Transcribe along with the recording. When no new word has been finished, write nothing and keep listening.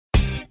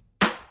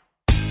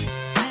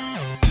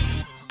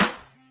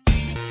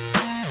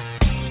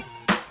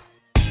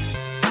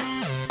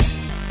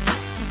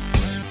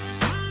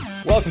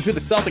Welcome to the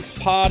Celtics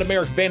Pod. I'm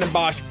Erik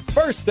Vandenbossche,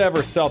 first ever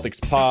Celtics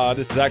Pod.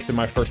 This is actually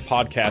my first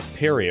podcast,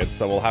 period,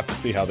 so we'll have to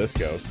see how this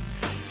goes.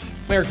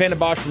 I'm Erik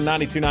Vandenbossche from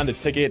 92.9 The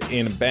Ticket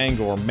in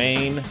Bangor,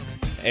 Maine,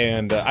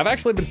 and I've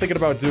actually been thinking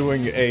about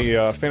doing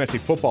a fantasy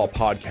football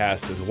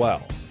podcast as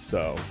well.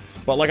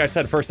 But like I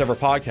said, first ever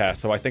podcast,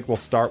 so I think we'll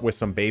start with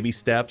some baby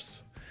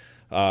steps.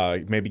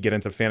 Maybe get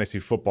into fantasy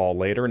football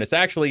later. And it's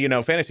actually,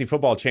 fantasy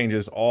football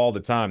changes all the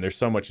time. There's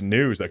so much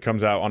news that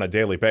comes out on a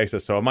daily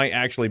basis. So it might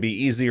actually be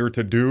easier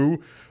to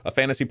do a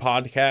fantasy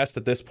podcast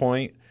at this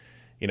point,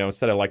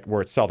 instead of like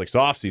we're at Celtics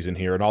offseason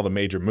here and all the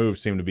major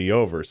moves seem to be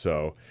over.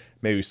 So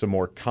maybe some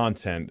more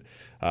content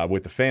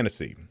with the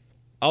fantasy.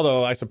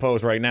 Although I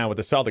suppose right now with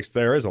the Celtics,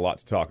 there is a lot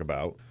to talk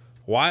about.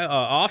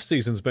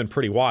 Offseason's been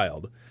pretty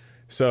wild.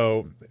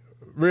 So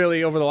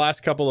really, over the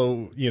last couple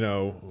of,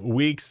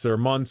 weeks or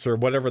months or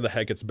whatever the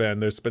heck it's been,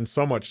 there's been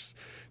so much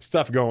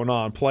stuff going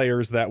on.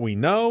 Players that we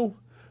know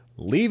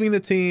leaving the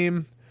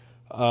team,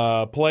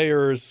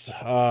 players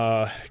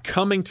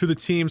coming to the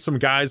team, some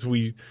guys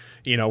we,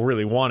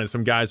 really wanted,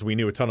 some guys we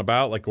knew a ton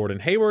about, like Gordon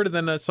Hayward,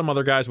 and then some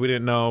other guys we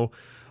didn't know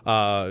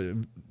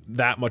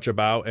that much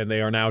about, and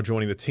they are now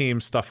joining the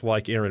team, stuff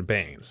like Aron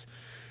Baynes.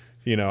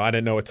 I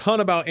didn't know a ton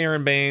about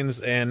Aron Baynes,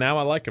 and now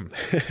I like him.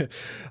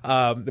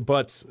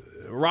 But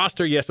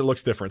roster, yes, it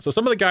looks different. So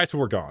some of the guys who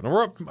were gone,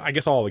 or I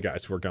guess all the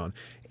guys who were gone: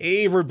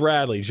 Avery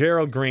Bradley,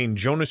 Gerald Green,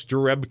 Jonas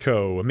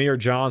Jerebko, Amir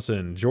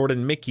Johnson,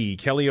 Jordan Mickey,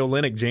 Kelly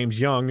Olynyk, James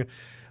Young,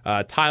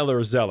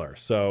 Tyler Zeller.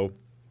 So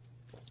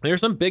there's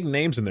some big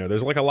names in there.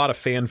 There's like a lot of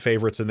fan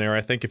favorites in there.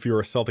 I think if you're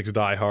a Celtics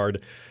diehard,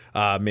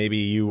 maybe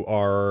you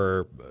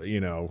are,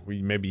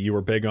 maybe you were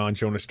big on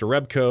Jonas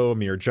Jerebko,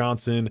 Amir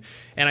Johnson.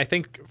 And I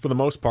think for the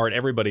most part,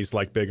 everybody's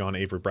like big on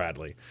Avery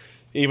Bradley.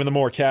 Even the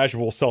more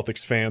casual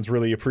Celtics fans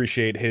really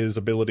appreciate his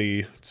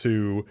ability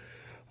to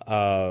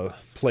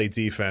play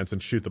defense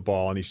and shoot the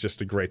ball, and he's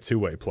just a great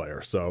two-way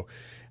player. So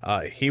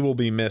he will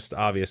be missed,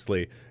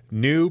 obviously.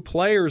 New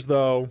players,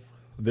 though,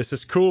 this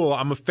is cool.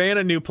 I'm a fan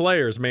of new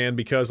players, man,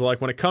 because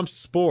like when it comes to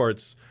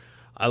sports,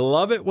 I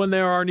love it when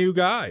there are new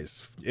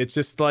guys. It's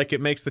just like it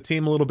makes the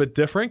team a little bit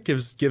different,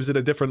 gives it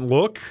a different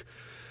look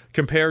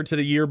compared to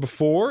the year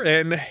before.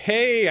 And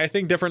hey, I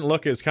think different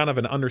look is kind of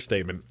an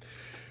understatement.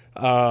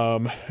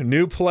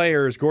 New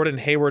players: Gordon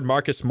Hayward,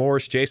 Marcus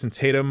Morris, Jason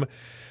Tatum,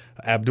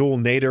 Abdul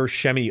Nader,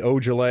 Shemi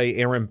Ojale,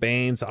 Aron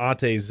Baynes,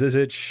 Ante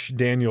Zizic,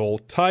 Daniel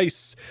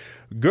Tice,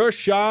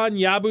 Guerschon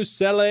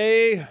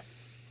Yabusele.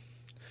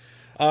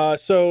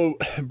 So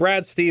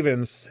Brad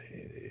Stevens,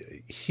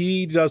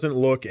 he doesn't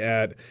look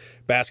at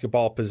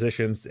basketball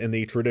positions in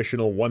the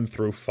traditional 1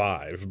 through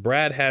 5.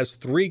 Brad has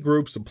 3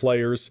 groups of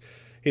players.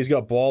 He's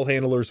got ball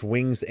handlers,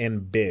 wings,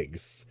 and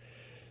bigs.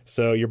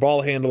 So your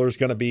ball handler is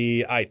going to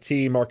be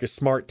IT, Marcus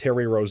Smart,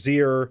 Terry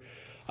Rozier.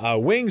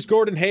 Wings: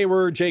 Gordon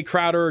Hayward, Jay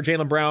Crowder,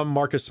 Jaylen Brown,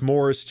 Marcus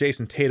Morris,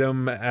 Jason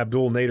Tatum,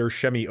 Abdul Nader,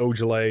 Shemi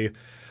Ojale.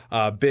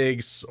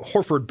 Bigs: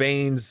 Horford,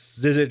 Baynes,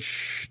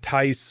 Zizic,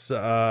 Tice,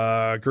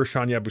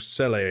 Guerschon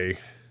Yabusele.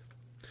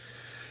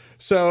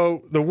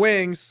 So the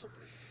wings,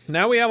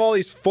 now we have all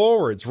these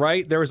forwards,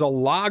 right? There was a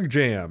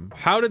logjam.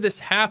 How did this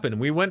happen?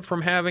 We went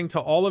from having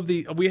to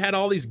we had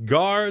all these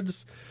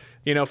guards.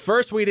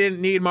 First we didn't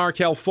need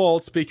Markelle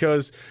Fultz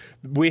because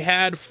we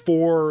had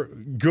 4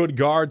 good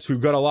guards who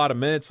got a lot of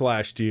minutes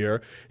last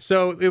year.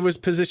 So it was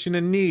position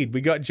in need.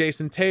 We got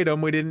Jason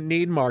Tatum. We didn't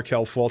need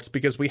Markelle Fultz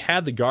because we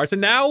had the guards.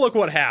 And now look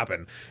what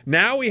happened.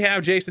 Now we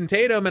have Jason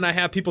Tatum, and I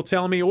have people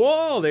telling me,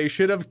 whoa, they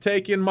should have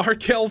taken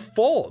Markelle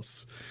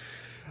Fultz.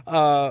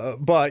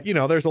 But,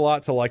 there's a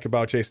lot to like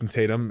about Jason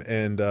Tatum,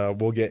 and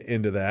we'll get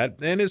into that.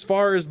 And as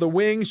far as the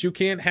wings, you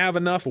can't have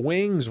enough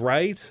wings,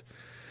 right?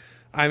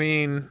 I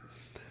mean,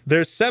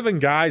 there's 7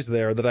 guys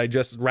there that I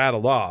just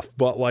rattled off,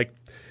 but like,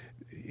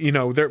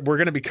 we're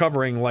going to be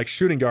covering like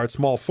shooting guard,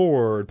 small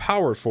forward,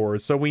 power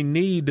forward. So we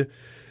need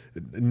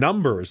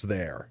numbers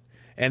there.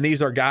 And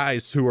these are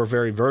guys who are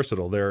very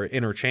versatile. They're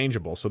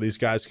interchangeable. So these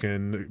guys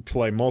can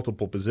play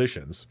multiple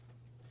positions.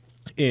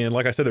 And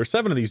like I said, there's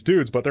 7 of these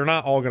dudes, but they're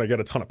not all going to get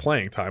a ton of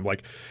playing time.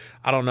 Like,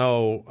 I don't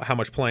know how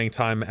much playing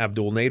time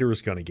Abdul Nader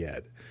is going to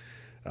get.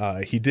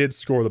 He did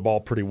score the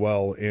ball pretty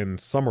well in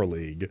Summer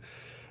League.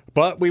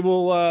 But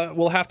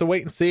we'll have to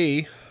wait and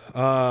see.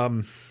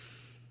 So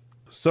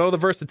the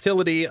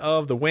versatility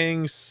of the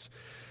wings,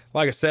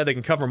 like I said, they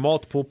can cover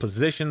multiple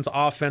positions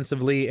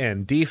offensively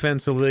and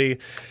defensively.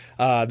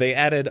 They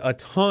added a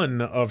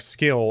ton of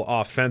skill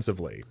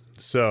offensively.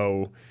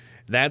 So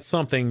that's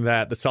something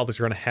that the Celtics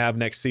are going to have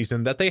next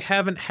season that they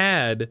haven't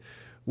had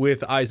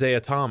with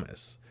Isaiah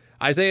Thomas.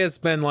 Isaiah's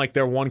been like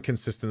their one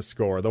consistent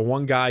scorer, the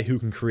one guy who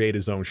can create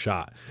his own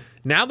shot.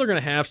 Now they're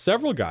going to have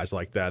several guys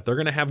like that. They're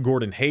going to have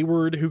Gordon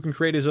Hayward who can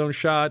create his own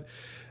shot.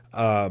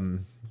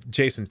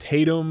 Jason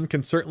Tatum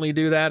can certainly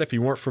do that. If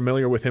you weren't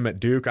familiar with him at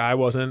Duke, I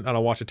wasn't. I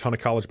don't watch a ton of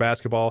college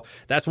basketball.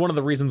 That's one of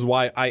the reasons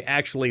why I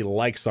actually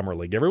like Summer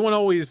League. Everyone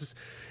always,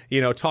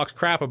 talks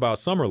crap about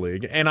Summer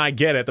League, and I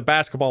get it. The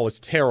basketball is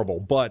terrible,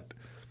 but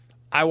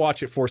I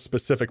watch it for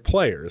specific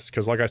players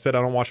because, like I said,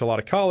 I don't watch a lot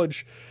of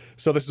college.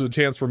 So this is a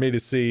chance for me to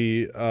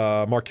see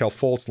Markelle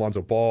Fultz,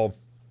 Lonzo Ball,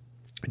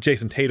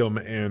 Jason Tatum,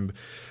 and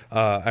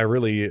I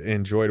really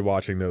enjoyed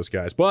watching those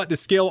guys. But the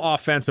skill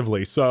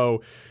offensively,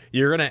 so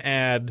you're going to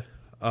add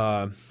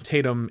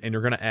Tatum and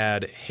you're going to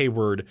add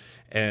Hayward,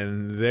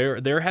 and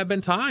there have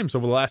been times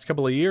over the last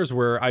couple of years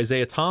where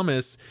Isaiah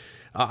Thomas,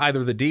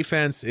 either the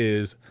defense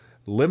is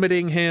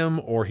limiting him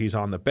or he's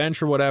on the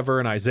bench or whatever,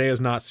 and Isaiah's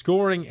not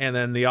scoring, and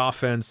then the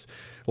offense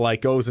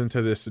like goes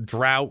into this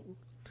drought,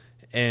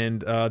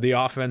 and the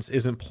offense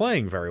isn't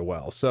playing very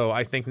well. So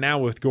I think now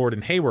with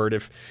Gordon Hayward,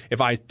 if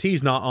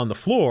IT's not on the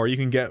floor, you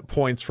can get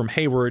points from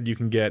Hayward, you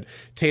can get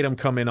Tatum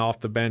come in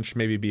off the bench,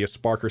 maybe be a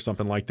spark or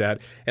something like that.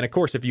 And of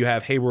course, if you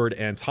have Hayward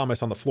and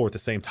Thomas on the floor at the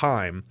same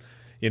time,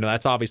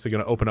 that's obviously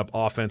going to open up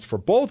offense for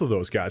both of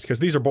those guys, because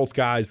these are both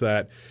guys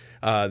that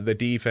the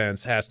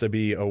defense has to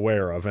be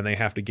aware of, and they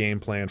have to game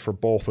plan for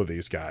both of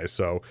these guys.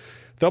 So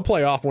they'll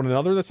play off one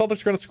another, and the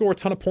Celtics are going to score a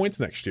ton of points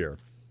next year.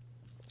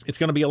 It's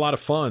going to be a lot of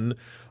fun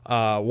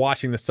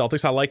watching the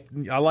Celtics. I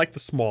like the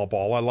small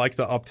ball. I like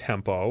the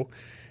up-tempo,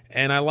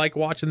 and I like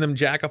watching them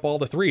jack up all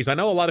the threes. I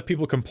know a lot of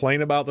people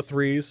complain about the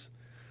threes.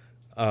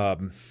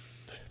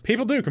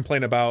 People do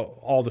complain about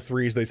all the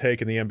threes they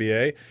take in the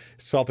NBA,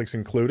 Celtics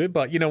included.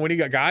 But, when you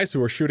got guys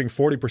who are shooting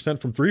 40%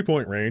 from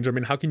three-point range,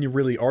 how can you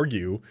really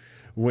argue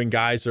when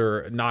guys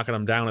are knocking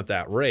them down at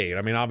that rate?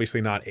 Obviously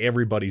not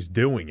everybody's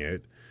doing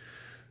it.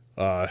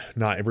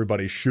 Not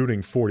everybody's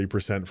shooting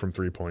 40% from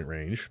three-point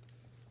range.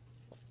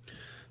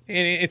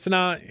 And it's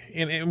not,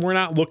 and we're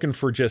not looking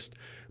for just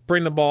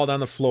bring the ball down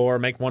the floor,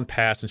 make one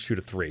pass, and shoot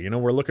a three.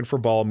 We're looking for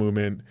ball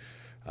movement.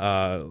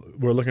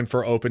 We're looking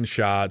for open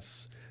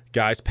shots,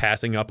 guys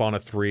passing up on a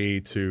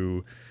three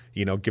to,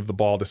 give the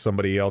ball to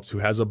somebody else who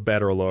has a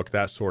better look,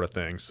 that sort of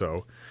thing.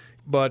 So,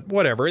 but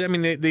whatever.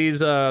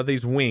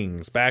 These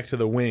wings, back to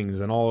the wings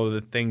and all of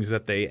the things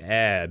that they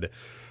add.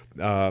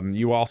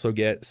 You also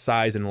get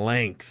size and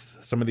length.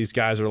 Some of these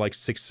guys are like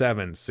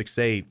 6'7",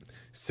 6'8",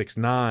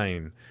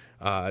 6'9".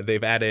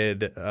 They've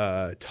added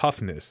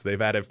toughness.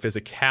 They've added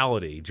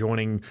physicality.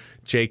 Joining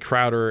Jay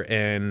Crowder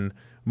and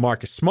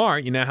Marcus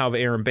Smart, you now have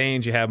Aron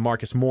Baynes. You have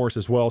Marcus Morris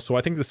as well. So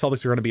I think the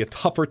Celtics are going to be a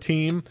tougher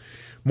team,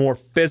 more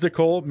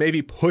physical,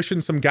 maybe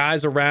pushing some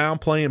guys around,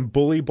 playing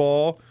bully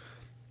ball.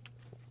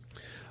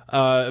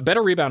 A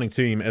better rebounding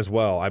team as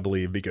well, I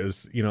believe,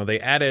 because, they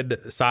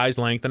added size,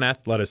 length, and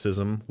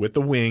athleticism with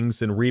the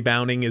wings, and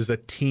rebounding is a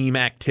team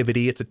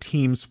activity. It's a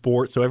team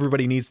sport, so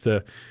everybody needs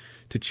to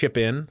chip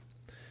in.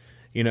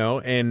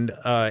 And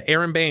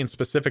Aron Baynes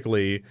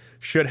specifically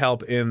should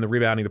help in the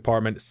rebounding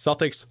department.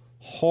 Celtics,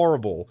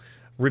 horrible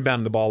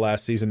rebounding the ball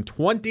last season.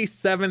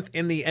 27th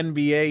in the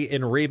NBA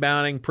in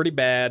rebounding, pretty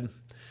bad.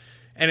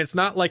 And it's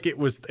not like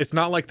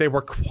they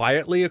were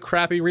quietly a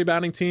crappy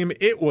rebounding team.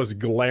 It was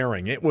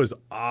glaring. It was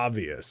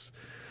obvious.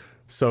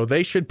 So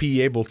they should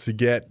be able to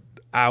get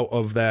out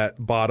of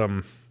that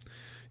bottom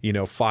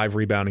 5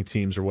 rebounding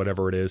teams or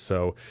whatever it is.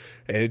 So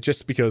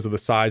just because of the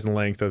size and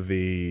length of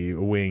the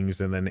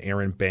wings, and then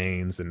Aron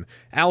Baynes, and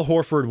Al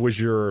Horford was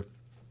your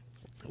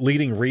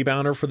leading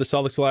rebounder for the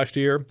Celtics last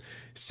year.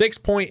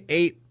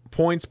 6.8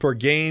 points per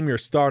game, your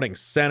starting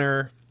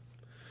center.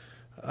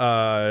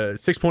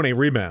 6.8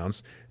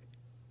 rebounds.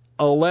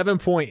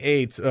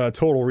 11.8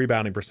 total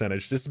rebounding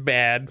percentage. This is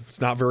bad.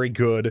 It's not very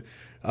good.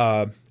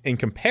 In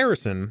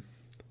comparison,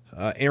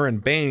 Aron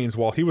Baynes,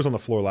 while he was on the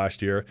floor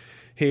last year,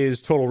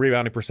 his total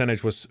rebounding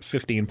percentage was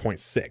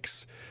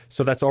 15.6.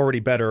 So that's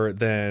already better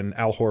than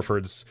Al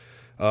Horford's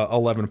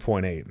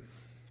 11.8.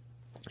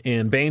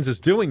 And Baynes is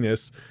doing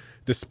this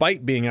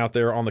despite being out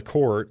there on the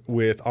court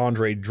with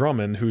Andre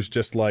Drummond, who's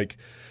just like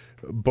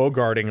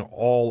bogarting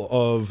all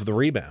of the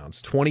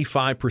rebounds.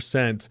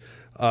 25%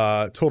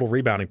 total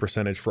rebounding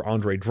percentage for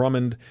Andre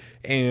Drummond.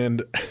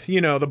 And,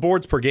 the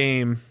boards per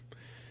game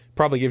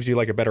probably gives you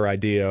like a better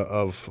idea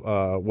of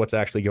what's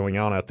actually going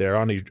on out there.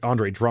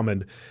 Andre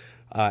Drummond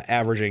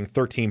averaging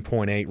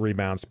 13.8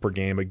 rebounds per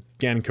game,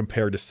 again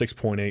compared to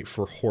 6.8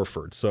 for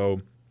Horford.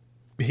 So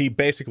he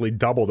basically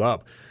doubled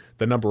up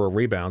the number of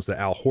rebounds that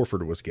Al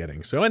Horford was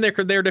getting. So, and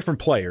they're different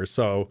players.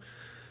 So,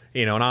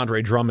 and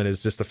Andre Drummond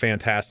is just a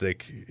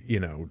fantastic,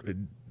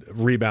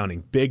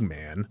 rebounding big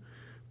man.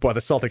 But the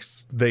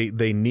Celtics,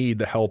 they need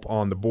the help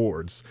on the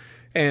boards.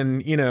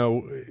 And,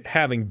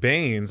 having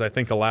Baynes, I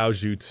think,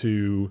 allows you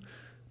to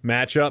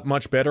match up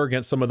much better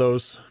against some of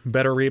those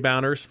better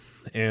rebounders.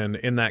 And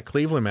in that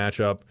Cleveland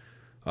matchup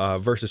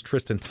versus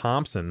Tristan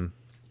Thompson,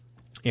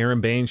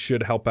 Aron Baynes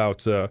should help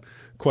out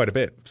quite a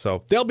bit.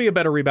 So they'll be a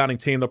better rebounding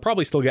team. They'll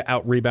probably still get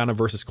out-rebounded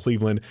versus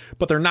Cleveland,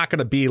 but they're not going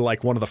to be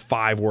like one of the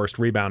 5 worst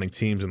rebounding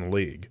teams in the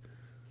league.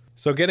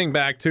 So getting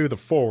back to the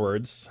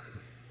forwards,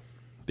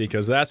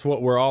 because that's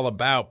what we're all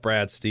about,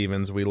 Brad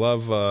Stevens. We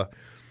love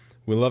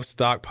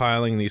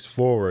stockpiling these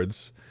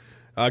forwards.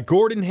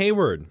 Gordon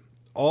Hayward,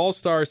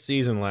 all-star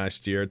season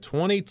last year,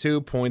 22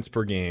 points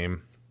per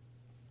game.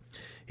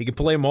 He can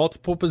play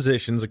multiple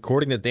positions.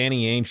 According to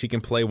Danny Ainge, he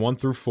can play 1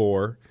 through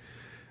 4.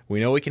 We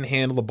know he can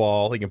handle the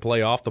ball. He can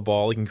play off the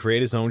ball. He can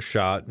create his own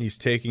shot. He's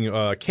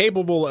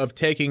capable of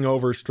taking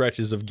over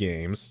stretches of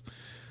games.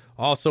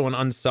 Also an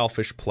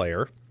unselfish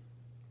player.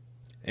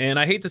 And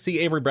I hate to see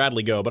Avery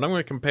Bradley go, but I'm going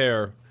to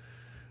compare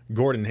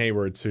Gordon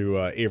Hayward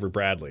to Avery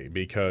Bradley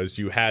because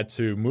you had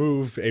to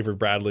move Avery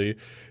Bradley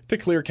to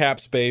clear cap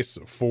space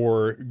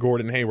for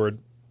Gordon Hayward.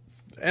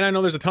 And I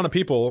know there's a ton of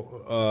people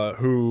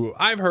who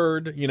I've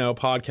heard,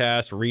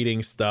 podcasts,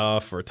 reading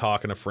stuff or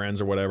talking to friends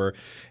or whatever,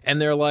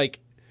 and they're like,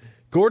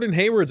 Gordon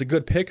Hayward's a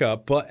good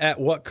pickup, but at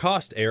what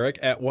cost, Erik?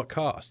 At what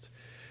cost?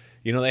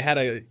 They had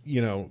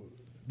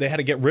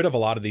to get rid of a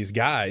lot of these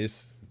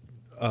guys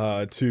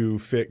to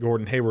fit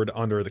Gordon Hayward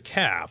under the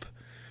cap.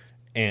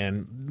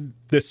 And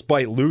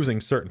despite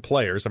losing certain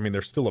players, I mean,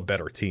 they're still a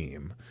better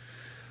team.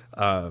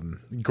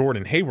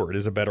 Gordon Hayward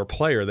is a better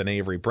player than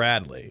Avery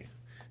Bradley.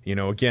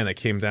 Again, it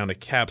came down to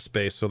cap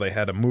space, so they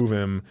had to move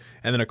him.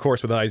 And then, of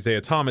course, with Isaiah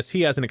Thomas,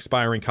 he has an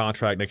expiring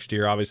contract next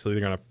year. Obviously,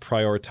 they're going to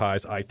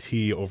prioritize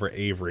IT over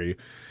Avery.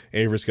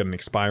 Avery's got an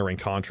expiring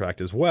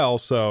contract as well,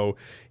 so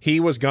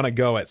he was going to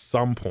go at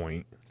some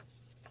point.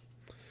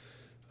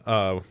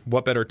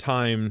 What better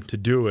time to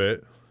do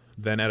it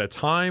than at a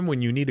time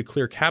when you need to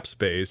clear cap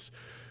space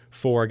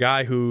for a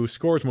guy who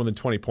scores more than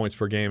 20 points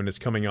per game and is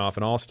coming off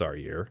an all-star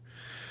year.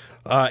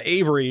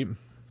 Avery,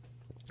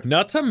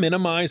 not to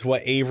minimize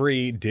what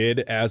Avery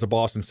did as a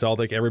Boston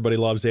Celtic. Everybody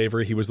loves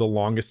Avery. He was the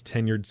longest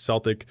tenured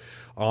Celtic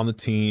on the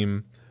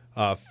team.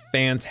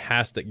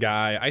 Fantastic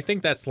guy. I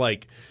think that's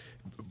like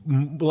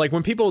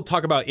when people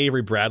talk about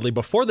Avery Bradley,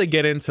 before they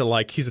get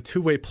into he's a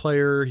two-way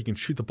player, he can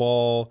shoot the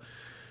ball.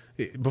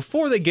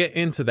 Before they get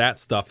into that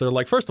stuff, they're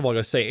like, first of all, I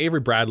gotta say,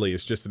 Avery Bradley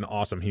is just an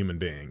awesome human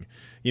being.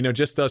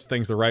 Just does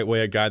things the right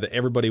way. A guy that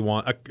everybody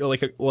wants,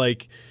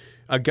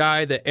 a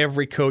guy that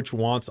every coach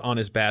wants on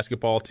his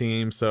basketball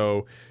team.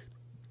 So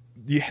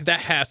that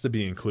has to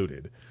be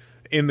included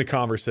in the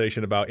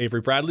conversation about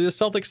Avery Bradley. The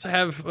Celtics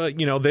have,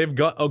 they've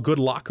got a good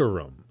locker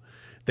room.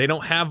 They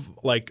don't have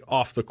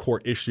off the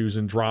court issues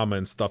and drama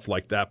and stuff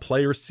like that.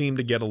 Players seem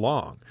to get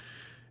along,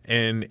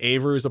 and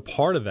Avery is a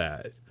part of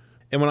that.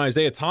 And when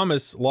Isaiah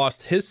Thomas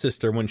lost his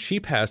sister when she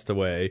passed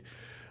away,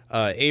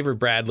 Avery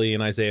Bradley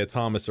and Isaiah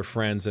Thomas are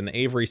friends, and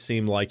Avery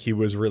seemed like he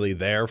was really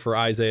there for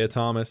Isaiah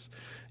Thomas,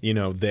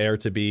 there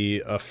to be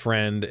a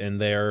friend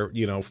and there,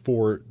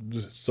 for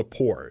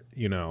support,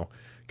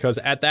 because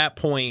at that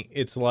point,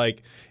 it's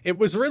it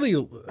was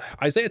really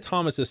Isaiah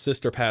Thomas's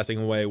sister passing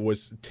away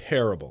was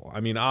terrible.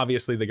 I mean,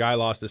 obviously the guy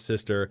lost his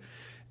sister,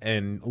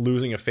 and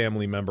losing a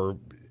family member,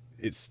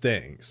 it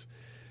stings.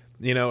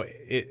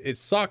 It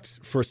sucked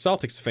for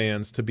Celtics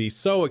fans to be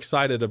so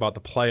excited about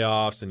the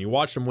playoffs, and you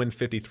watch them win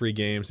 53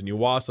 games, and you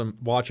watch them,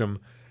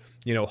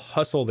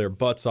 hustle their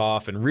butts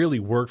off and really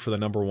work for the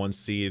number one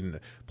seed. And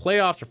the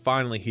playoffs are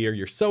finally here.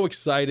 You're so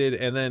excited,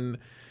 and then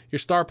your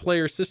star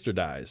player's sister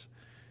dies.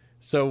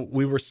 So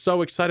we were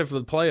so excited for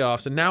the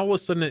playoffs, and now all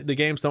of a sudden the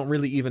games don't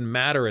really even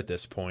matter at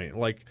this point.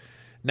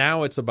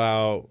 Now it's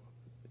about,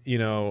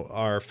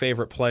 our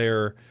favorite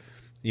player,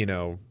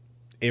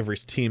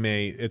 Avery's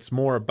teammate. It's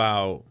more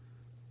about,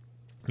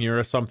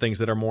 some things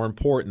that are more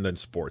important than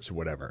sports or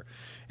whatever.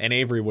 And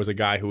Avery was a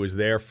guy who was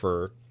there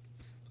for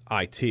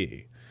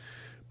IT.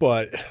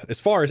 But as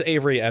far as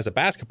Avery as a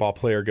basketball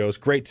player goes,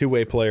 great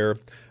two-way player,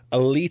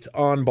 elite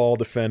on-ball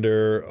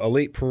defender,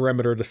 elite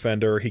perimeter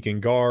defender. He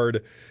can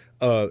guard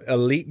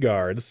elite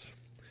guards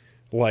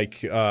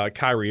like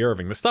Kyrie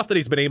Irving. The stuff that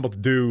he's been able to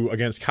do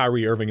against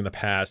Kyrie Irving in the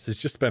past has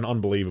just been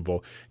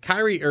unbelievable.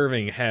 Kyrie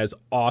Irving has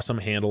awesome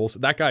handles.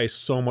 That guy is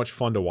so much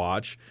fun to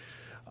watch.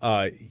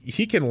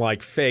 He can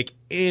fake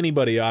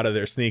anybody out of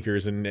their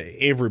sneakers, and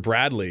Avery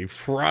Bradley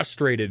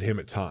frustrated him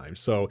at times.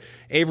 So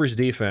Avery's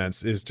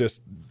defense is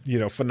just,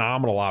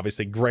 phenomenal,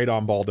 obviously. Great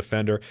on-ball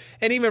defender.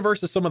 And even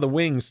versus some of the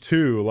wings,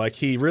 too.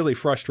 He really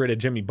frustrated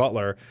Jimmy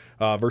Butler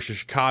versus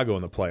Chicago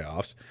in the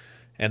playoffs.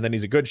 And then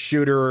he's a good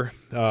shooter,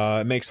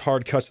 makes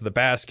hard cuts to the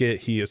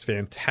basket. He is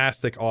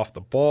fantastic off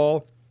the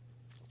ball,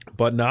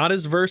 but not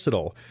as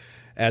versatile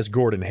as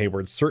Gordon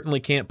Hayward.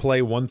 Certainly can't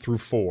play 1 through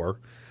 4.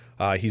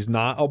 He's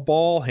not a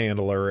ball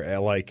handler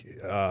like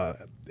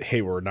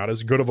Hayward, not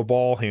as good of a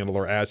ball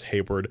handler as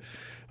Hayward,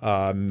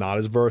 not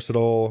as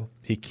versatile.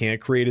 He can't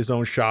create his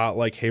own shot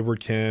like Hayward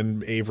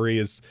can. Avery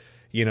is,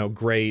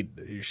 great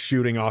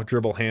shooting off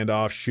dribble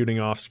handoff, shooting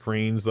off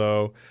screens,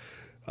 though.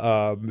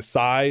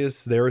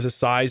 Size, there is a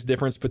size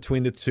difference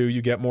between the two.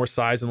 You get more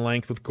size and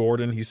length with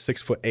Gordon. He's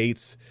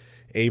 6'8".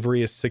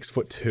 Avery is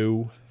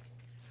 6'2".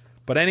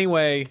 But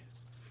anyway,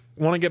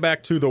 want to get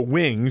back to the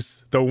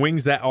wings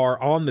that are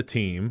on the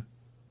team.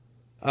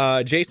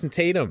 Jason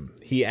Tatum,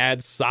 he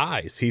adds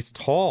size. He's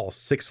tall,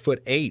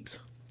 6'8".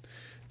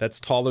 That's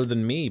taller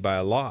than me by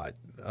a lot.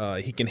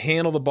 He can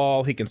handle the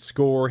ball. He can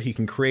score. He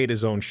can create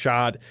his own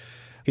shot.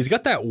 He's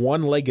got that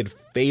one-legged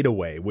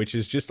fadeaway, which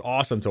is just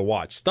awesome to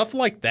watch. Stuff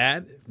like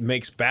that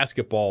makes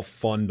basketball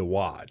fun to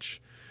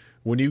watch.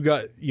 When you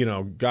got,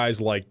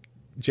 guys like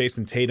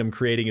Jason Tatum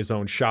creating his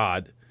own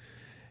shot,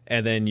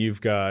 and then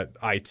you've got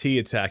IT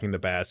attacking the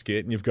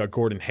basket, and you've got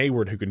Gordon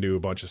Hayward who can do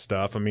a bunch of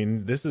stuff. I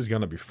mean, this is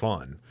going to be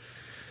fun.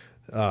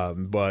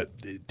 But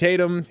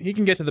Tatum, he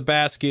can get to the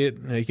basket.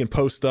 He can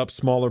post up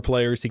smaller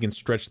players. He can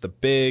stretch the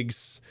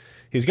bigs.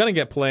 he's going to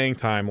get playing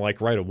time like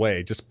right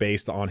away just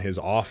based on his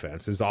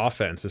offense. His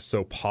offense is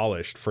so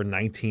polished for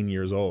 19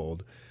 years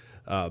old.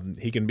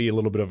 He can be a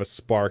little bit of a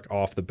spark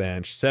off the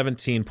bench.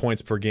 17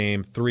 points per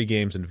game, 3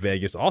 games in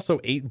Vegas. Also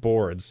 8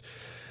 boards,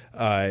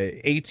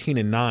 18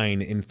 and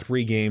 9 in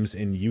 3 games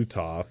in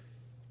Utah.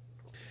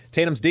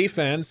 Tatum's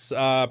defense,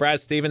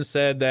 Brad Stevens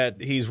said that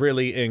he's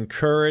really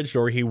encouraged,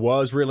 or he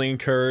was really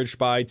encouraged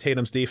by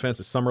Tatum's defense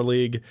at Summer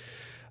League.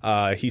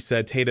 He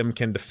said Tatum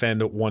can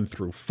defend 1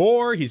 through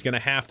 4. He's going to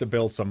have to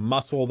build some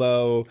muscle,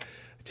 though.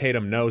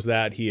 Tatum knows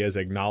that. He has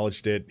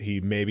acknowledged it. He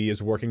maybe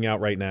is working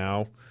out right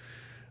now.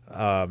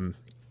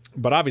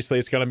 But obviously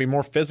it's going to be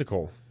more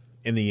physical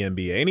in the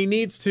NBA. And he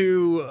needs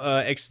to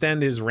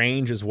extend his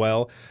range as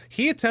well.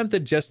 He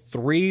attempted just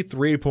 3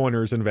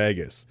 3-pointers in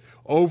Vegas.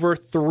 Over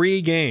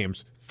 3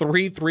 games.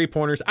 3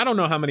 3-pointers. I don't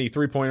know how many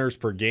 3-pointers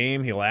per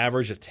game he'll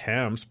average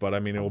attempts, but I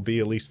mean, it will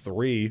be at least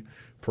 3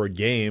 per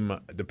game,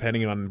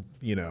 depending on,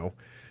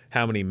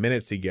 how many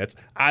minutes he gets.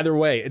 Either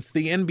way, it's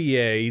the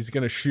NBA. He's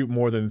going to shoot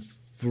more than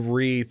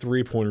 3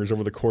 3-pointers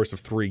over the course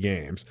of 3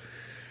 games.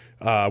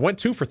 Went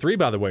 2 for 3,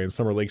 by the way, in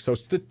Summer League. So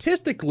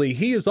statistically,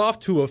 he is off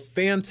to a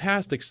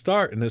fantastic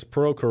start in his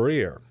pro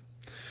career.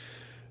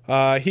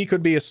 He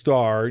could be a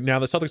star. Now,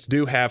 the Celtics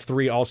do have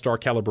 3 all-star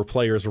caliber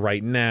players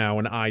right now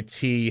in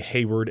IT,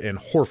 Hayward, and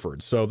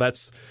Horford. So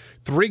that's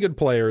 3 good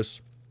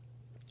players.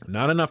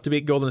 Not enough to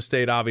beat Golden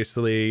State,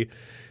 obviously.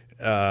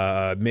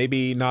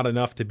 Maybe not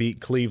enough to beat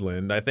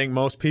Cleveland. I think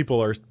most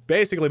people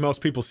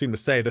seem to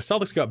say the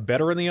Celtics got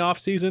better in the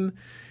offseason.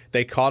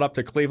 They caught up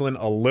to Cleveland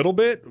a little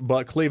bit,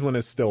 but Cleveland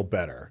is still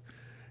better.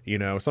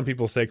 Some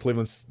people say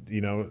Cleveland's,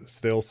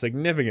 still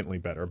significantly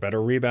better.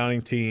 Better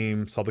rebounding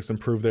team. Celtics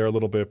improved there a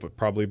little bit, but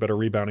probably better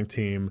rebounding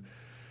team.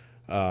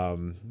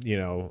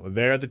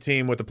 They're the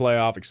team with the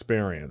playoff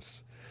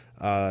experience.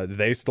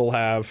 They still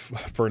have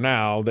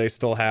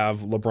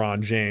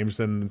LeBron James,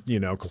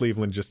 and,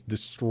 Cleveland just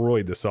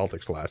destroyed the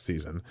Celtics last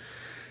season.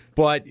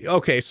 But,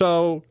 okay,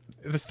 so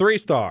the 3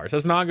 stars,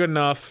 that's not good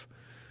enough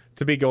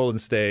to beat Golden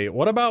State.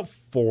 What about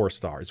 4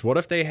 stars? What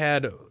if they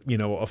had, a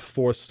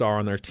 4th star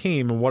on their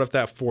team, and what if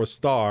that 4th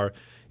star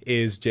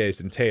is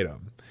Jason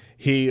Tatum?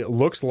 He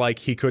looks like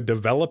he could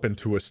develop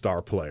into a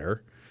star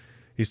player.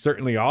 He's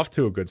certainly off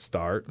to a good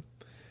start.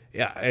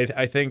 Yeah,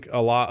 I think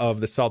a lot of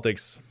the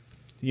Celtics,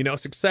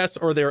 success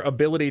or their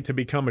ability to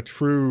become a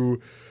true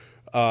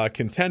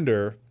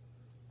contender,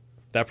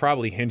 that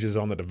probably hinges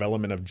on the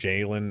development of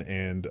Jalen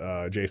and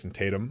Jason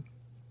Tatum.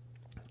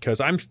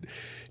 Because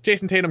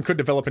Jason Tatum could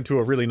develop into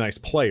a really nice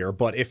player,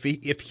 but if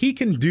he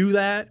can do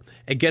that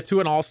and get to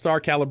an all-star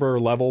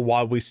caliber level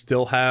while we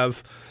still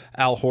have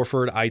Al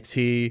Horford,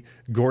 IT,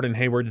 Gordon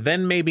Hayward,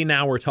 then maybe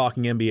now we're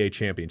talking NBA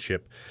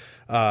championship.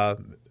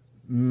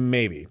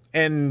 Maybe.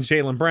 And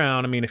Jaylen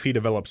Brown, if he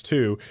develops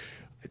too,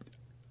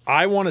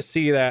 I want to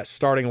see that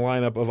starting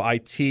lineup of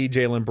IT,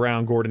 Jaylen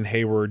Brown, Gordon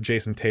Hayward,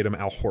 Jason Tatum,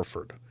 Al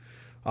Horford.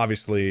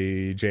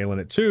 Obviously, Jaylen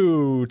at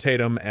 2,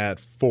 Tatum at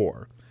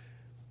 4.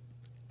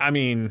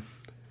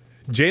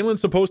 Jalen's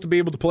supposed to be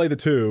able to play the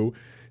 2.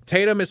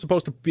 Tatum is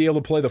supposed to be able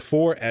to play the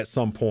 4 at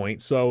some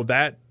point. So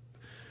that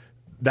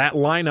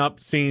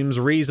lineup seems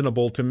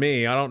reasonable to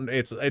me.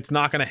 It's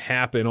not going to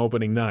happen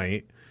opening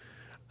night.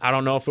 I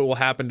don't know if it will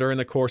happen during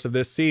the course of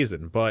this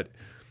season, but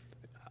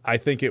I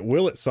think it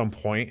will at some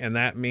point, and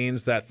that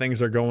means that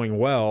things are going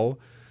well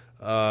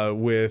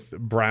with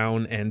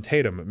Brown and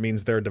Tatum. It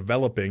means they're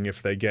developing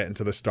if they get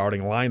into the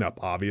starting lineup,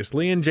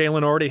 obviously. And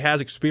Jalen already has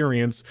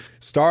experience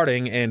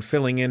starting and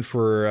filling in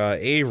for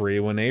Avery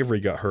when Avery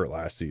got hurt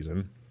last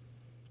season.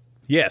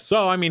 Yeah,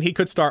 so, he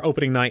could start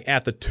opening night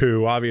at the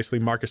 2. Obviously,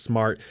 Marcus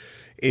Smart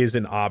is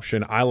an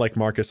option. I like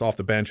Marcus off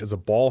the bench as a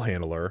ball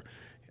handler.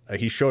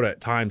 He showed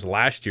at times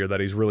last year that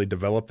he's really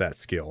developed that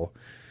skill.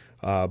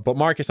 But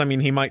Marcus,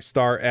 he might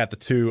start at the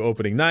 2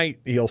 opening night.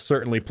 He'll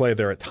certainly play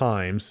there at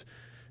times.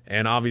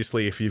 And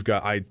obviously, if you've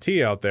got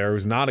IT out there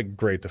who's not a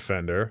great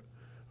defender,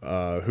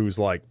 who's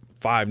like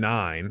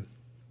 5'9",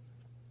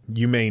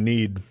 you may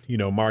need,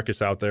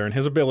 Marcus out there and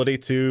his ability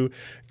to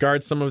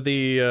guard some of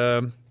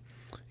the,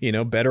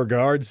 better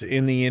guards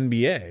in the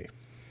NBA.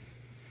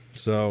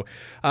 So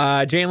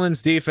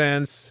Jalen's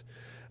defense,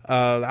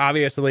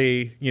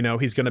 obviously,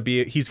 he's going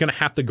to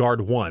have to guard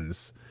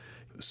 1s.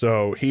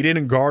 So he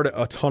didn't guard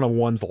a ton of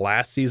 1s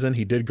last season.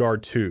 He did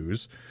guard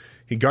 2s.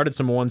 He guarded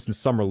some 1s in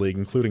Summer League,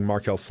 including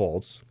Markelle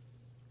Fultz.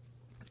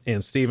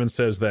 And Steven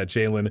says that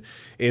Jalen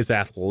is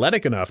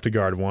athletic enough to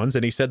guard 1s,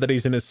 and he said that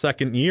he's in his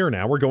 2nd year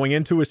now. We're going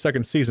into his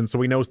 2nd season,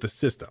 so he knows the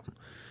system.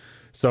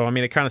 So,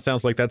 it kind of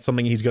sounds like that's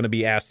something he's going to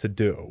be asked to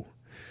do.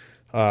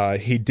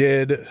 He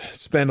did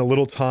spend a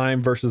little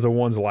time versus the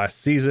 1s last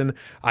season.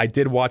 I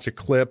did watch a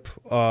clip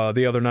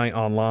the other night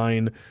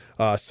online,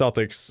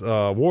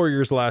 Celtics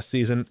Warriors last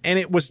season, and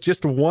it was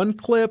just one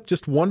clip,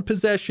 just one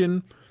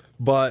possession,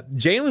 but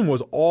Jalen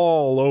was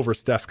all over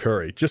Steph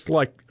Curry, just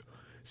like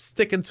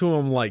sticking to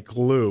him like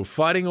glue,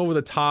 fighting over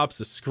the tops,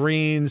 the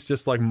screens,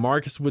 just like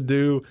Marcus would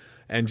do,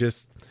 and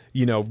just,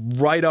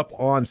 right up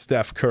on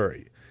Steph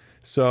Curry.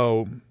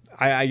 So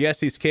I guess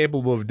he's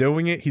capable of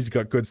doing it. He's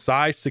got good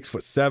size,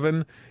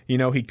 6'7".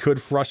 He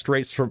could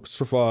frustrate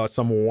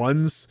some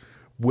ones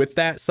with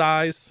that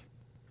size.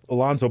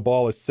 Alonzo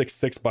Ball is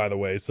 6'6", by the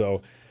way,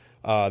 so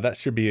that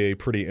should be a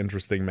pretty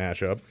interesting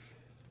matchup.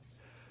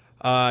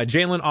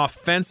 Jalen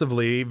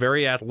offensively,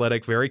 very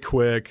athletic, very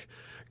quick,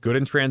 good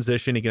in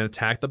transition. He can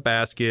attack the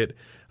basket,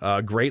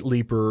 great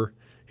leaper.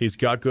 He's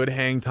got good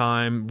hang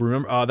time.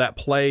 Remember that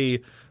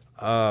play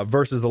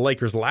versus the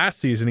Lakers last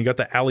season, he got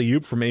the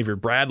alley-oop from Avery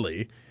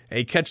Bradley. And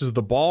he catches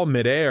the ball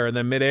midair, and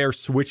then midair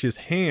switches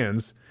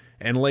hands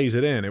and lays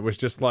it in. It was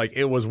just like,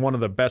 it was one of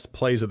the best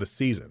plays of the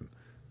season.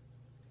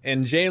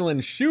 And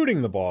Jalen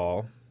shooting the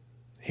ball,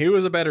 he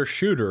was a better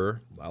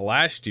shooter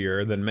last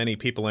year than many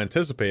people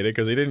anticipated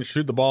because he didn't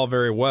shoot the ball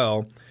very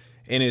well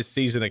in his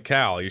season at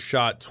Cal. He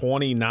shot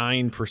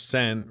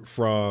 29%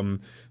 from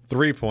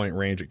three-point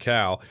range at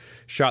Cal,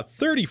 shot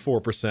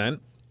 34%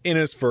 in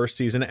his first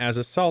season as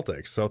a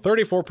Celtic. So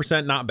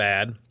 34%, not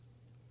bad.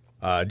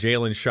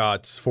 Jalen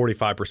shot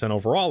 45%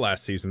 overall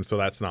last season, so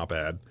that's not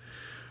bad.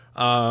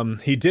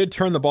 He did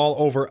turn the ball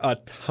over a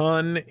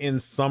ton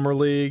in Summer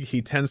League.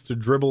 He tends to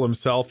dribble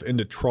himself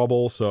into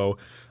trouble, so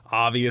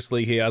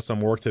obviously he has some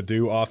work to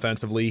do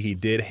offensively. He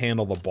did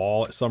handle the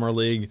ball at Summer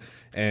League,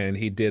 and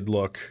he did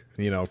look,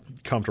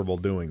 comfortable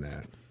doing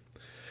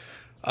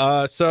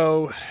that.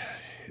 So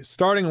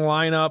starting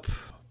lineup,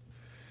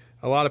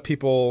 a lot of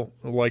people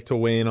like to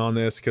weigh in on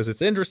this because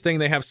it's interesting.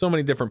 They have so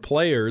many different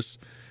players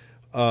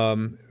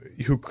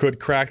who could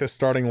crack the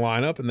starting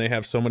lineup, and they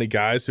have so many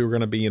guys who are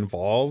going to be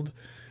involved.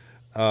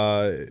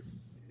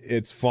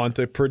 It's fun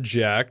to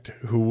project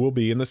who will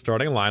be in the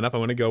starting lineup. I'm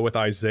going to go with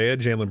Isaiah,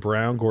 Jaylen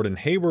Brown, Gordon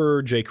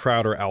Hayward, Jay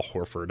Crowder, Al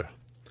Horford.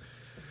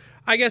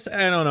 I guess,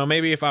 I don't know,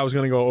 maybe if I was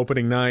going to go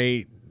opening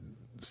night,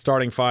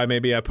 starting five,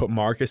 maybe I put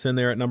Marcus in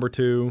there at number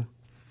 2.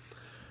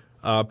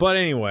 But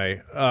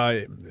anyway,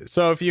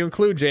 so if you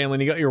include Jalen,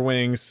 you got your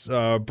wings,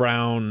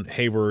 Brown,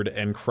 Hayward,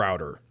 and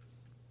Crowder.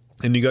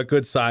 And you got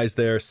good size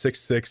there,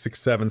 6'6",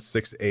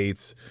 6'7",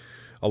 6'8".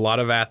 A lot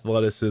of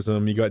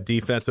athleticism. You got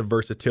defensive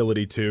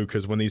versatility too,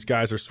 because when these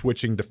guys are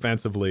switching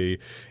defensively,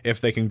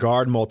 if they can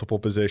guard multiple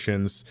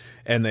positions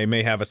and they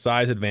may have a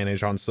size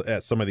advantage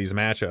at some of these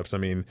matchups, I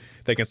mean,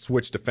 they can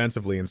switch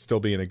defensively and still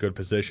be in a good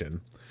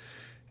position.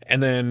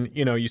 And then,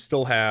 you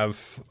still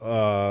have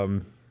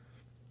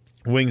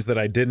wings that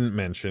I didn't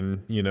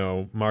mention,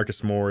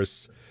 Marcus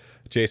Morris,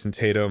 Jason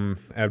Tatum,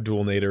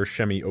 Abdul Nader,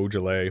 Shemi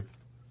Ojale.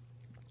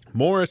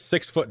 Morris,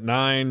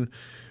 6'9",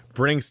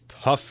 brings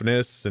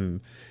toughness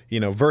and,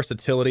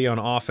 versatility on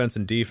offense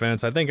and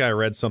defense. I think I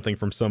read something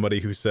from somebody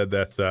who said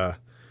that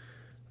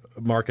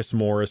Marcus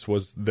Morris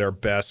was their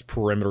best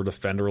perimeter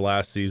defender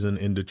last season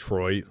in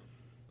Detroit.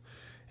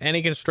 And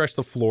he can stretch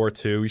the floor,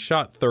 too. He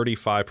shot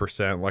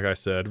 35%, like I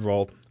said,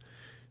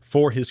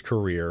 for his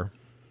career.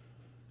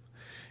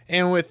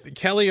 And with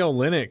Kelly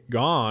Olynyk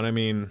gone, I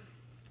mean,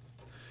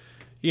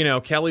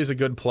 Kelly's a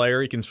good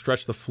player. He can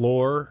stretch the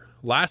floor.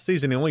 Last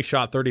season, he only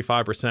shot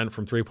 35%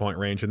 from three-point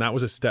range, and that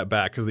was a step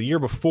back because the year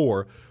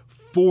before,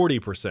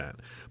 40%.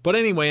 But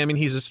anyway, I mean,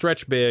 he's a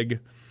stretch big.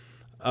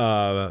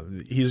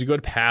 He's a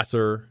good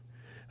passer.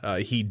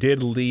 He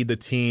did lead the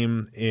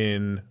team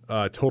in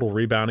total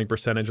rebounding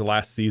percentage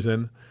last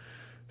season.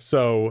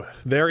 So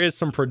there is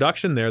some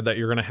production there that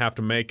you're going to have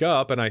to make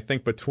up, and I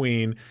think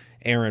between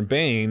Aron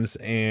Baynes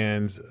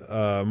and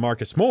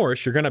Marcus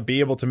Morris, you're going to be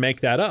able to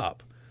make that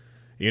up.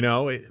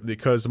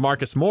 Because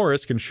Marcus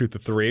Morris can shoot the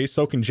three,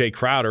 so can Jay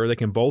Crowder. They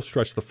can both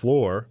stretch the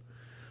floor.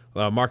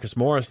 Marcus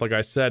Morris, like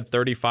I said,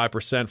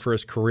 35% for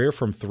his career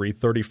from three,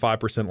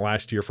 35%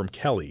 last year from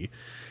Kelly.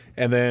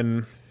 And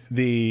then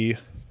the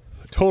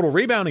total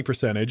rebounding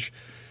percentage,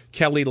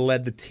 Kelly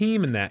led the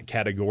team in that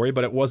category,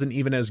 but it wasn't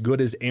even as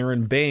good as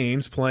Aron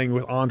Baynes playing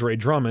with Andre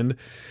Drummond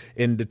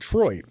in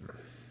Detroit.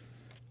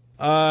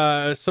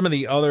 Some of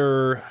the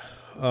other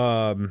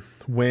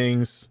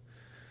wings,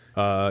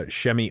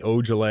 Shemi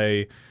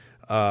Ojale,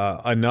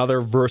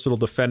 another versatile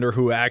defender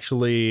who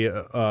actually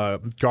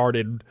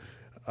guarded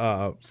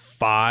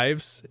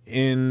fives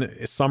in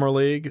Summer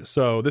League.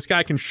 So this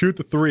guy can shoot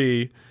the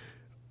three,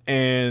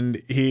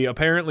 and he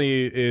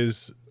apparently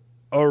is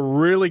a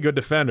really good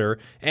defender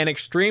and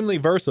extremely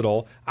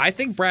versatile. I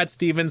think Brad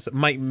Stevens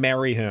might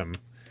marry him.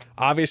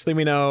 Obviously,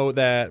 we know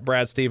that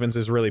Brad Stevens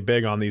is really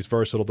big on these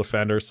versatile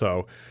defenders,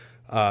 so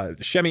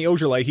Shemi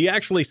Ojale, he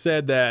actually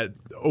said that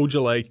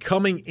Ojale,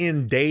 coming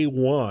in day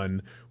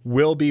one,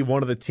 will be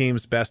one of the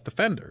team's best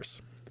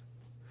defenders.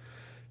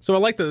 So I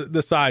like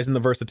the size and the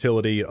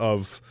versatility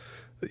of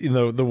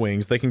the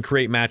wings. They can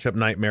create matchup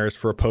nightmares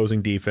for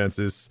opposing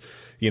defenses,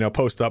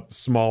 post up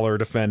smaller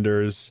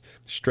defenders,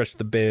 stretch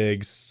the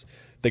bigs.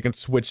 They can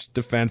switch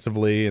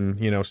defensively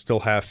and,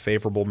 still have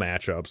favorable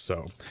matchups.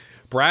 So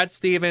Brad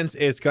Stevens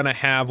is going to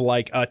have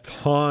like a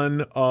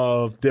ton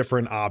of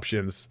different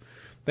options.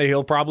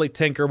 He'll probably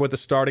tinker with the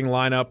starting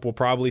lineup. We'll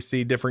probably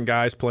see different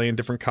guys playing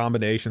different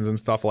combinations and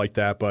stuff like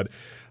that. But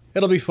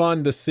It'll be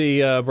fun to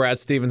see Brad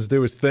Stevens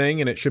do his thing,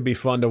 and it should be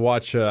fun to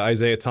watch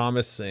Isaiah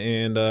Thomas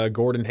and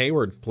Gordon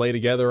Hayward play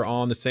together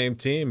on the same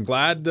team.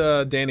 Glad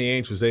Danny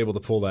Ainge was able to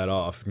pull that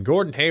off. And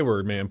Gordon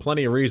Hayward, man,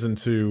 plenty of reason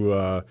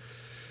to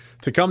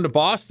come to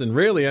Boston,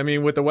 really. I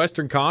mean, with the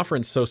Western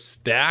Conference so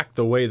stacked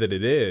the way that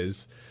it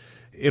is,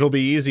 it'll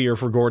be easier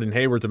for Gordon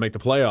Hayward to make the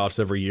playoffs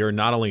every year, and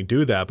not only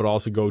do that, but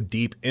also go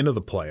deep into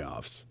the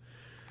playoffs.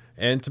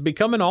 And to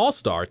become an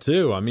all-star,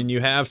 too. I mean,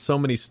 you have so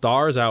many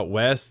stars out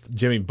west,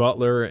 Jimmy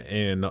Butler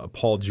and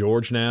Paul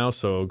George now,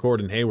 so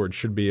Gordon Hayward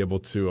should be able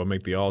to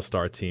make the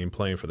all-star team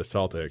playing for the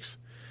Celtics.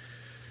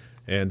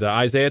 And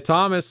Isaiah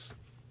Thomas,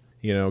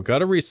 got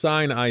to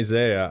re-sign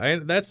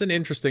Isaiah. That's an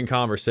interesting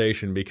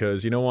conversation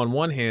because, on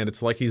one hand,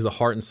 it's like he's the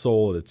heart and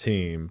soul of the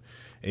team,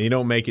 and you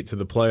don't make it to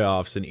the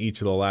playoffs in each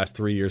of the last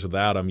 3 years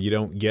without him. You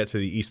don't get to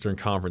the Eastern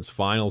Conference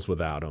Finals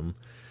without him.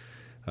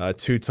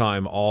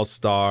 Two-time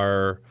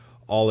all-star,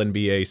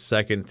 All-NBA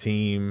second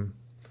team,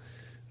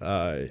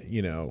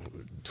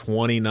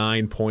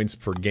 29 points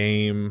per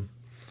game.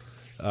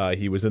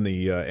 He was in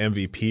the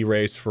MVP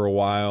race for a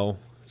while.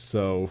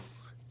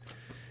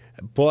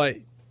 But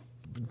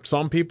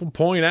some people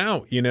point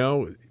out,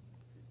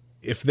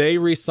 if they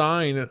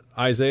re-sign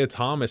Isaiah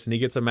Thomas and he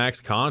gets a max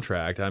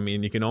contract, I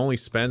mean, you can only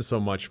spend so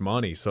much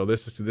money. So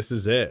this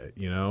is it,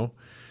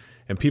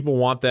 And people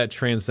want that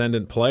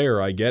transcendent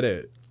player. I get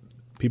it.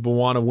 People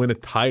want to win a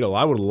title.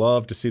 I would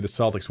love to see the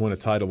Celtics win a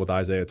title with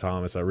Isaiah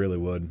Thomas. I really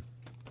would.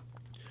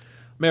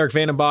 I'm Erik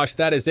Vandenbossche.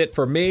 That is it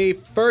for me.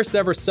 First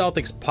ever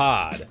Celtics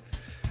Pod.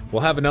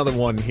 We'll have another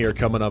one here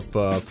coming up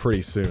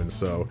pretty soon.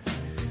 So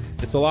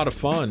it's a lot of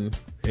fun.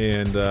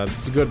 And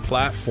it's a good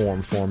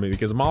platform for me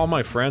because all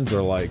my friends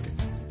are like,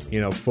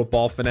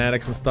 football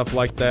fanatics and stuff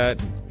like that.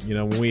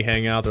 When we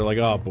hang out, they're like,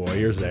 oh boy,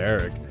 here's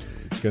Erik.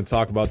 He's going to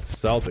talk about the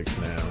Celtics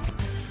now.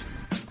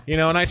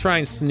 And I try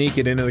and sneak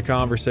it into the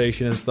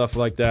conversation and stuff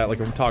like that.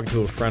 Like if I'm talking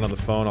to a friend on the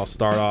phone, I'll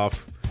start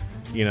off,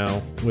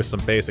 with some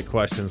basic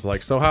questions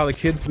like, so how are the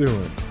kids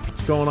doing?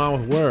 What's going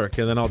on with work?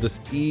 And then I'll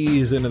just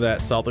ease into that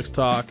Celtics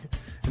talk.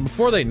 And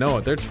before they know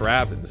it, they're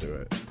trapped into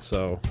it.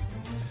 So,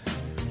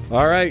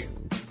 all right.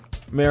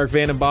 I'm Erik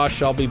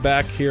Vandenbossche. I'll be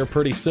back here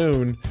pretty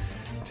soon.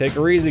 Take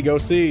her easy. Go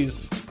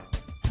Seas.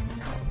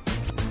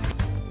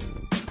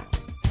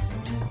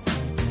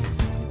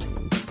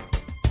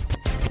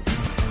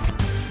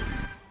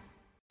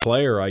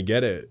 Player, I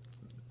get it.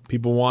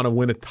 People want to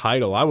win a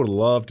title. I would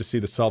love to see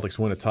the Celtics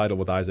win a title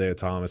with Isaiah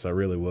Thomas. I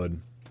really would.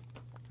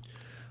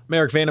 I'm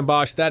Erik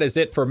Vandenbossche. That is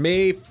it for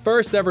me.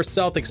 First ever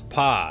Celtics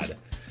Pod.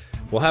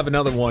 We'll have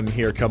another one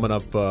here coming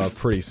up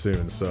pretty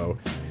soon. So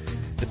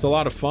it's a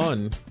lot of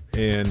fun.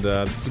 And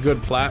it's a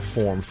good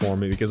platform for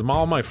me because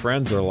all my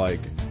friends are like,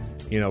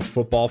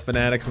 football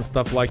fanatics and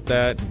stuff like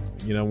that.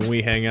 When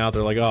we hang out,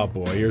 they're like, oh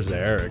boy, here's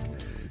Erik.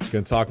 He's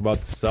going to talk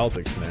about the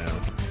Celtics now.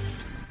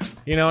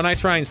 And I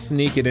try and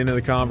sneak it into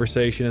the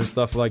conversation and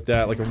stuff like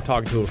that. Like if I'm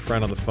talking to a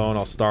friend on the phone,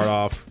 I'll start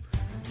off,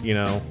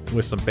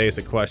 with some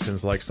basic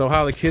questions like, so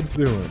how are the kids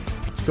doing?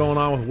 What's going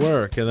on with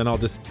work? And then I'll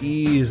just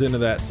ease into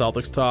that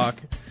Celtics talk.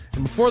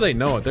 And before they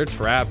know it, they're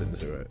trapped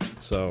into it.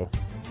 So,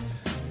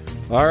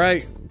 all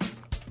right.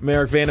 I'm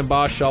Erik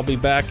Vandenbossche. I'll be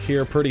back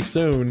here pretty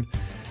soon.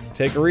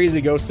 Take her easy.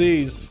 Go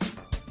Seas.